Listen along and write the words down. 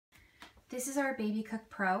This is our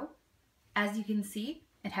BabycookPro. As you can see,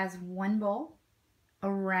 it has one bowl, a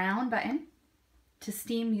round button. To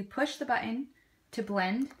steam, you push the button. To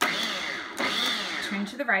blend, turn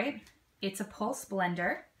to the right. It's a pulse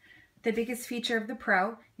blender. The biggest feature of the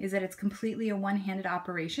Pro is that it's completely a one-handed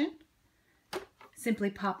operation.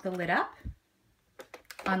 Simply pop the lid up,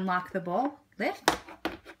 unlock the bowl, lift.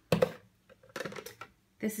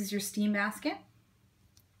 This is your steam basket.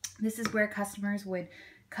 This is where customers would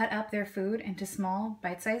cut up their food into small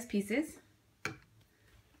bite-sized pieces.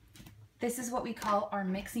 This is what we call our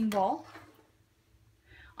mixing bowl.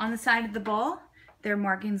 On the side of the bowl, there are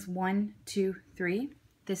markings 1, 2, 3.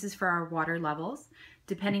 This is for our water levels.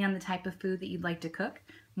 Depending on the type of food that you'd like to cook,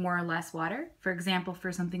 more or less water. For example,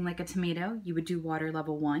 for something like a tomato, you would do water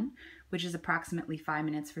level 1, which is approximately 5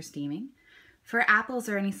 minutes for steaming. For apples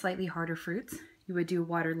or any slightly harder fruits, you would do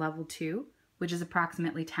water level 2, which is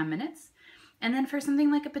approximately 10 minutes. And then for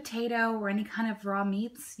something like a potato or any kind of raw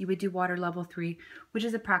meats, you would do water level 3, which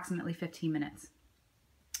is approximately 15 minutes.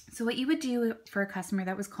 So what you would do for a customer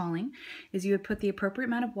that was calling is you would put the appropriate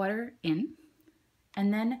amount of water in,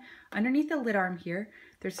 and then underneath the lid arm here,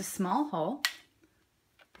 there's a small hole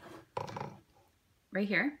right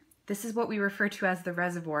here. This is what we refer to as the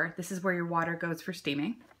reservoir. This is where your water goes for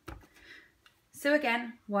steaming. So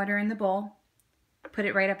again, water in the bowl, put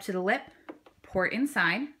it right up to the lip, pour it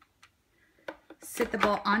inside, sit the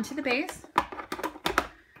bowl onto the base,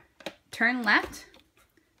 turn left.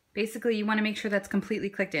 Basically, you want to make sure that's completely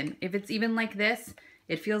clicked in. If it's even like this,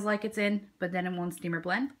 it feels like it's in, but then it won't steam or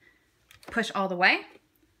blend. Push all the way.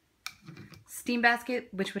 Steam basket,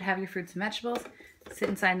 which would have your fruits and vegetables, sit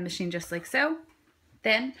inside the machine just like so.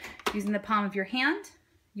 Then, using the palm of your hand,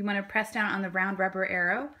 you want to press down on the round rubber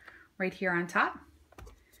arrow right here on top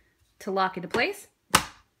to lock into place.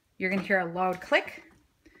 You're going to hear a loud click.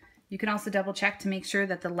 You can also double check to make sure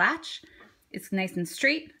that the latch is nice and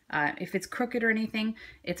straight. If it's crooked or anything,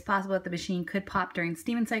 it's possible that the machine could pop during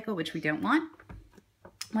steaming cycle, which we don't want.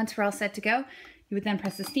 Once we're all set to go, you would then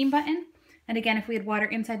press the steam button. And again, if we had water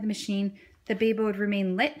inside the machine, the Babo would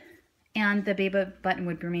remain lit and the Babo button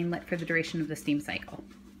would remain lit for the duration of the steam cycle.